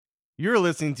You're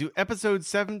listening to episode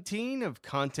 17 of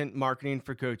Content Marketing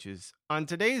for Coaches. On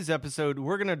today's episode,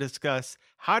 we're going to discuss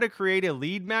how to create a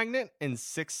lead magnet in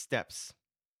 6 steps.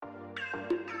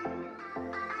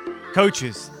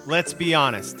 Coaches, let's be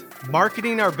honest.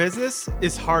 Marketing our business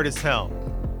is hard as hell,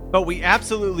 but we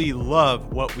absolutely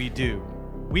love what we do.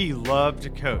 We love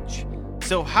to coach.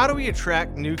 So how do we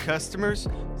attract new customers,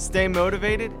 stay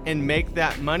motivated, and make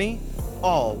that money,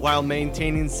 all while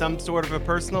maintaining some sort of a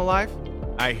personal life?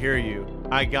 I hear you.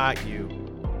 I got you.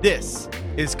 This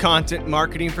is Content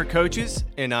Marketing for Coaches,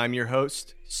 and I'm your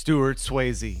host, Stuart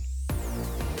Swayze.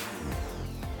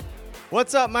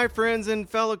 What's up, my friends and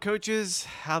fellow coaches?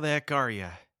 How the heck are ya?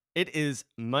 It is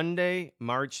Monday,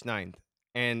 March 9th,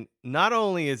 and not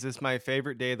only is this my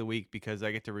favorite day of the week because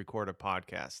I get to record a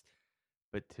podcast,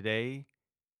 but today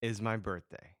is my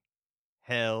birthday.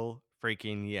 Hell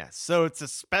freaking yes. So it's a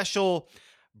special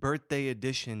birthday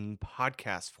edition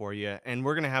podcast for you, and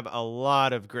we're going to have a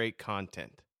lot of great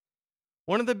content.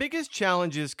 One of the biggest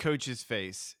challenges coaches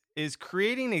face is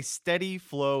creating a steady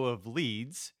flow of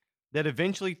leads that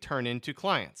eventually turn into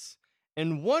clients.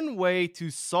 And one way to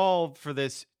solve for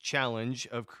this challenge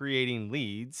of creating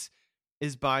leads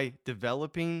is by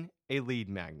developing a lead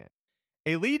magnet.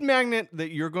 A lead magnet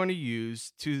that you're going to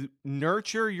use to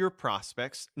nurture your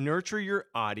prospects, nurture your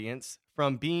audience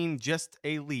from being just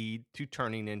a lead to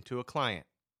turning into a client.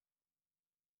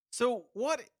 So,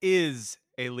 what is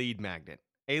a lead magnet?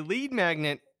 A lead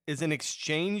magnet is an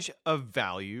exchange of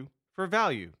value for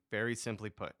value, very simply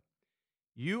put.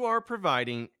 You are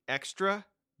providing extra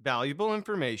valuable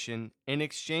information in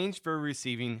exchange for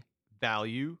receiving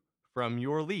value from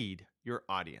your lead, your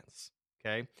audience.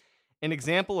 Okay? An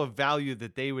example of value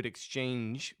that they would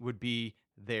exchange would be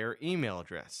their email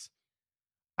address.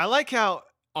 I like how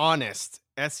honest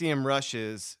SEMrush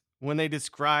is when they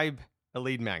describe a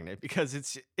lead magnet because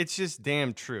it's just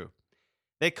damn true.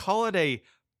 They call it a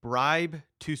bribe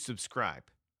to subscribe.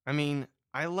 I mean,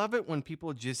 I love it when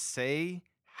people just say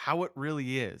how it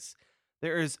really is.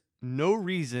 There is no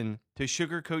reason to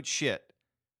sugarcoat shit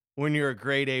when you're a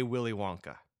grade A Willy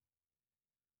Wonka.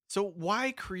 So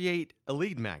why create a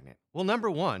lead magnet? Well, number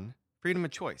one, freedom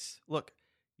of choice. Look,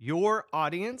 your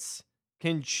audience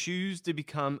can choose to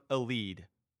become a lead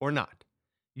or not.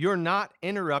 You're not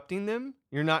interrupting them,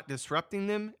 you're not disrupting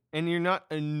them, and you're not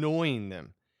annoying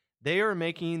them. They are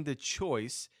making the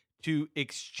choice to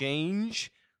exchange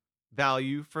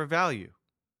value for value.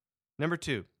 Number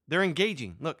two, they're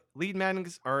engaging. Look, lead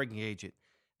magnets are engaging.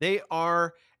 They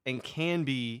are and can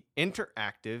be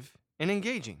interactive and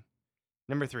engaging.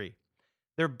 Number three,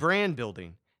 they're brand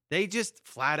building. They just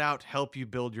flat out help you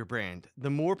build your brand. The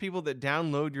more people that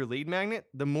download your lead magnet,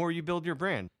 the more you build your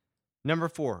brand. Number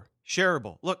four,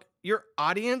 shareable. Look, your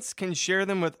audience can share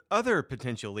them with other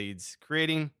potential leads,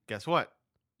 creating, guess what?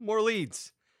 More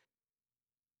leads.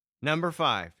 Number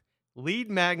five, lead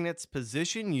magnets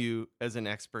position you as an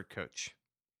expert coach.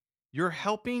 You're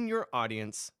helping your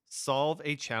audience solve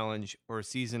a challenge or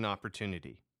seize an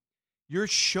opportunity. You're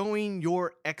showing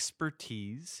your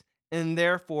expertise and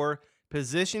therefore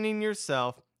positioning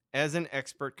yourself as an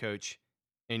expert coach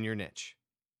in your niche.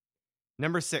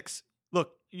 Number six,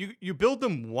 look, you build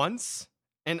them once,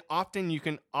 and often you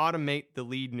can automate the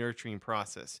lead nurturing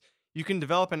process. You can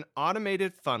develop an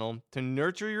automated funnel to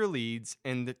nurture your leads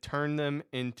and to turn them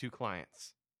into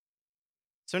clients.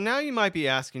 So now you might be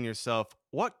asking yourself,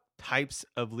 what types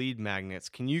of lead magnets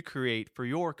can you create for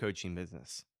your coaching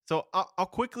business? So I'll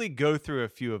quickly go through a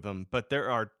few of them, but there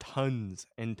are tons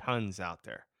and tons out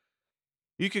there.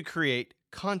 You could create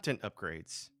content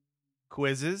upgrades,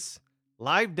 quizzes,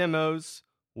 live demos,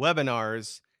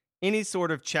 webinars, any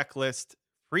sort of checklist,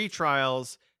 free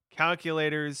trials,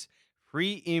 calculators,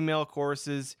 free email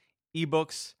courses,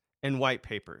 ebooks, and white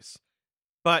papers.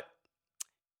 But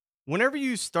whenever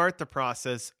you start the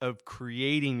process of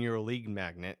creating your lead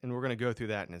magnet, and we're going to go through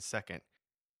that in a second,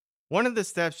 one of the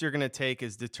steps you're going to take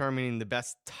is determining the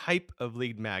best type of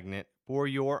lead magnet for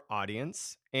your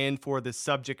audience and for the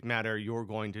subject matter you're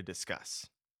going to discuss.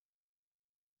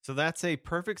 So that's a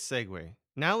perfect segue.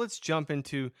 Now let's jump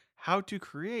into how to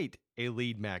create a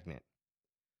lead magnet.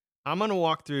 I'm going to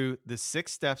walk through the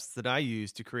 6 steps that I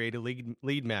use to create a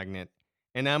lead magnet,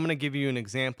 and I'm going to give you an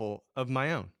example of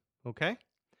my own, okay?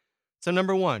 So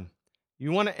number 1,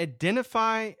 you want to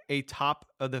identify a top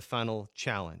of the funnel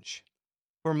challenge.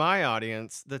 For my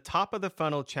audience, the top of the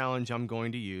funnel challenge I'm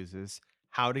going to use is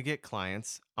how to get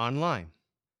clients online.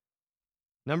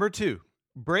 Number 2,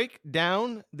 break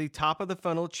down the top of the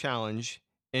funnel challenge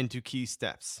into key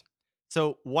steps.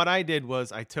 So what I did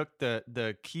was I took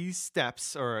the key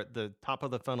steps or the top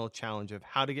of the funnel challenge of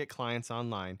how to get clients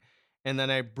online, and then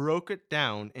I broke it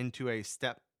down into a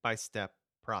step-by-step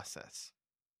process.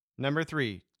 Number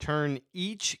 3, turn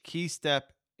each key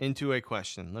step into a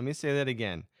question. Let me say that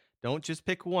again. Don't just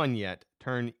pick one yet.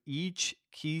 Turn each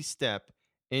key step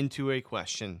into a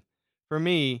question. For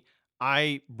me,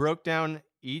 I broke down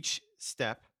each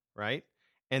step, right?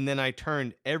 And then I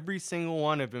turned every single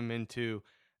one of them into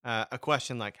a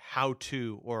question like how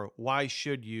to, or why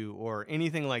should you, or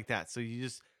anything like that. So you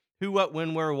just who, what,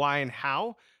 when, where, why, and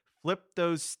how. Flip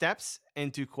those steps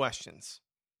into questions.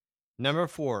 Number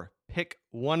 4, pick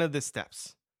one of the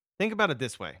steps. Think about it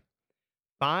this way.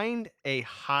 Find a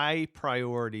high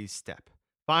priority step.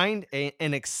 Find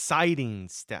an exciting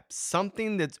step,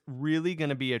 something that's really going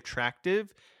to be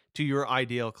attractive to your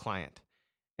ideal client.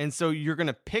 And so you're going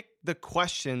to pick the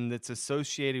question that's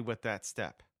associated with that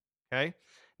step. Okay.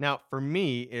 Now, for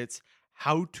me, it's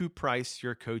how to price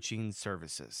your coaching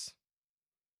services.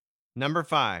 Number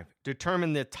 5,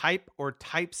 determine the type or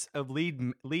types of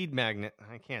lead magnet.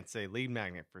 I can't say lead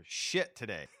magnet for shit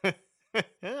today.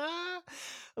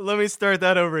 Let me start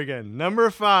that over again. Number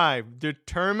 5,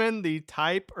 determine the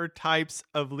type or types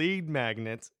of lead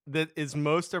magnets that is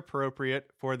most appropriate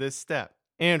for this step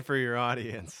and for your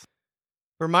audience.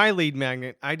 For my lead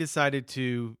magnet, I decided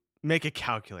to make a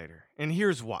calculator, and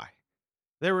here's why.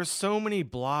 There were so many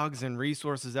blogs and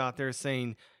resources out there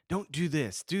saying, don't do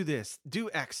this, do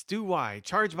X, do Y,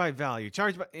 charge by value,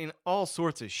 and all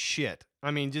sorts of shit.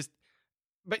 I mean,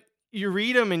 but you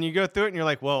read them and you go through it and you're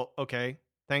like, well, okay,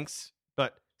 thanks.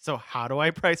 But so how do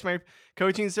I price my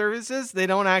coaching services? They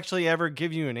don't actually ever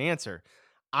give you an answer.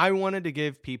 I wanted to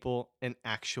give people an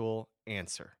actual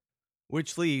answer,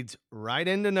 which leads right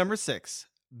into number 6.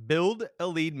 Build a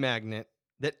lead magnet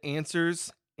that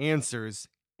answers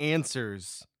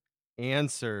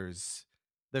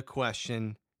the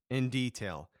question in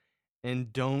detail,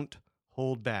 and don't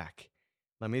hold back.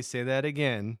 Let me say that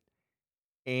again.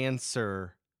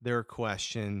 Answer their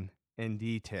question in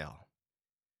detail.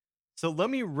 So let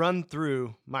me run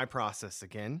through my process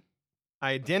again.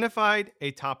 I identified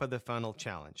a top of the funnel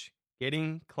challenge,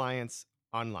 getting clients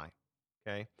online.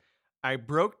 Okay. I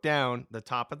broke down the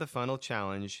top of the funnel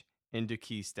challenge into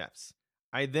key steps.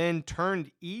 I then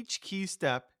turned each key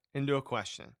step into a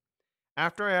question.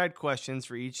 After I had questions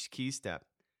for each key step,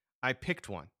 I picked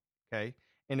one, okay?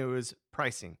 And it was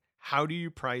pricing. How do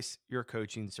you price your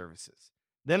coaching services?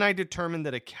 Then I determined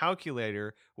that a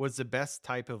calculator was the best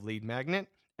type of lead magnet,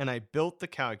 and I built the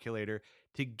calculator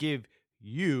to give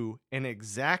you an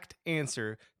exact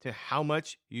answer to how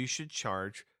much you should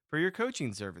charge for your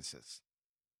coaching services.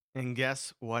 And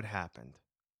guess what happened?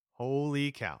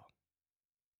 Holy cow.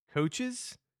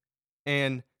 Coaches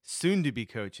and soon-to-be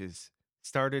coaches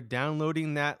started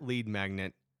downloading that lead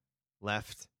magnet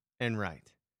left and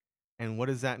right. And what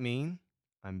does that mean?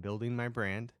 I'm building my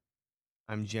brand.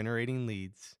 I'm generating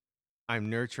leads. I'm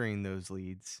nurturing those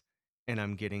leads. And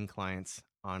I'm getting clients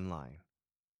online.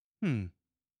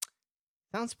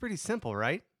 Sounds pretty simple,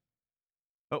 right?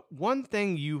 But one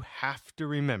thing you have to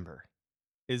remember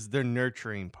is the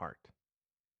nurturing part.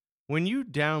 When you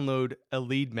download a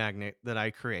lead magnet that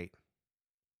I create,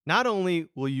 not only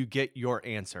will you get your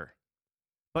answer,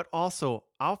 but also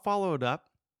I'll follow it up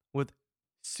with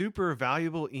super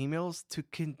valuable emails to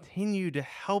continue to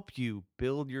help you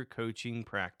build your coaching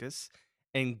practice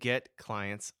and get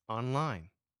clients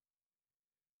online.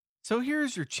 So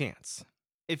here's your chance.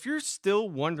 If you're still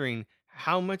wondering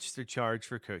how much to charge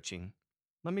for coaching,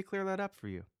 let me clear that up for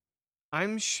you.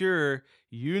 I'm sure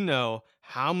you know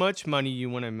how much money you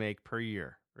want to make per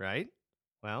year, right?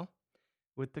 Well,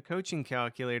 with the coaching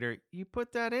calculator, you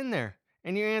put that in there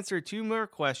and you answer 2 more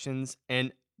questions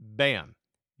and bam,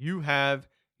 you have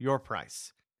your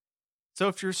price. So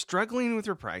if you're struggling with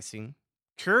your pricing,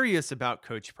 curious about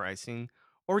coach pricing,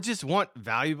 or just want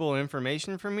valuable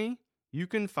information from me, you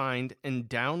can find and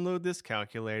download this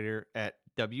calculator at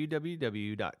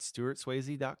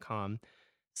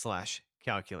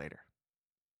www.stuartswayze.com/calculator.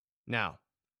 Now,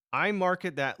 I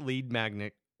market that lead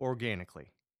magnet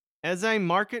organically. As I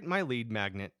market my lead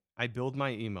magnet, I build my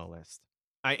email list.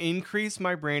 I increase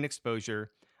my brand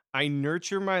exposure. I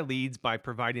nurture my leads by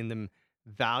providing them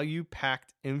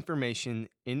value-packed information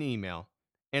in email,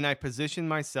 and I position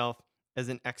myself as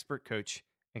an expert coach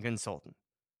and consultant.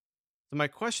 So my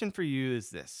question for you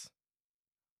is this.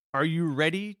 Are you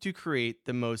ready to create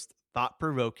the most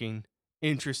thought-provoking,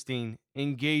 interesting,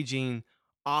 engaging,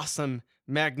 awesome,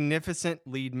 magnificent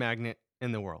lead magnet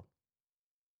in the world?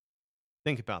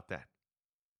 Think about that.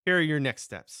 Here are your next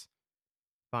steps.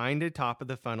 Find a top of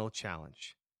the funnel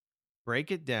challenge.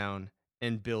 Break it down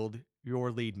and build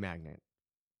your lead magnet.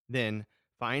 Then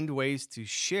find ways to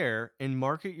share and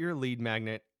market your lead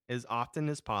magnet as often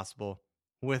as possible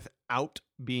without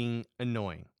being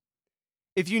annoying.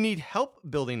 If you need help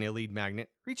building a lead magnet,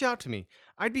 reach out to me.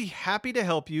 I'd be happy to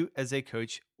help you as a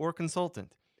coach or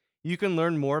consultant. You can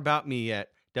learn more about me at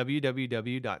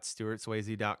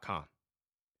www.stuartswayze.com.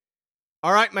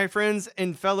 All right, my friends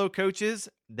and fellow coaches,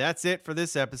 that's it for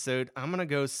this episode. I'm going to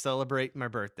go celebrate my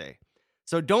birthday.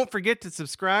 So don't forget to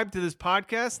subscribe to this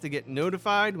podcast to get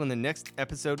notified when the next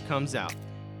episode comes out.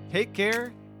 Take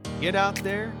care, get out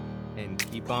there, and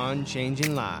keep on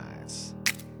changing lives.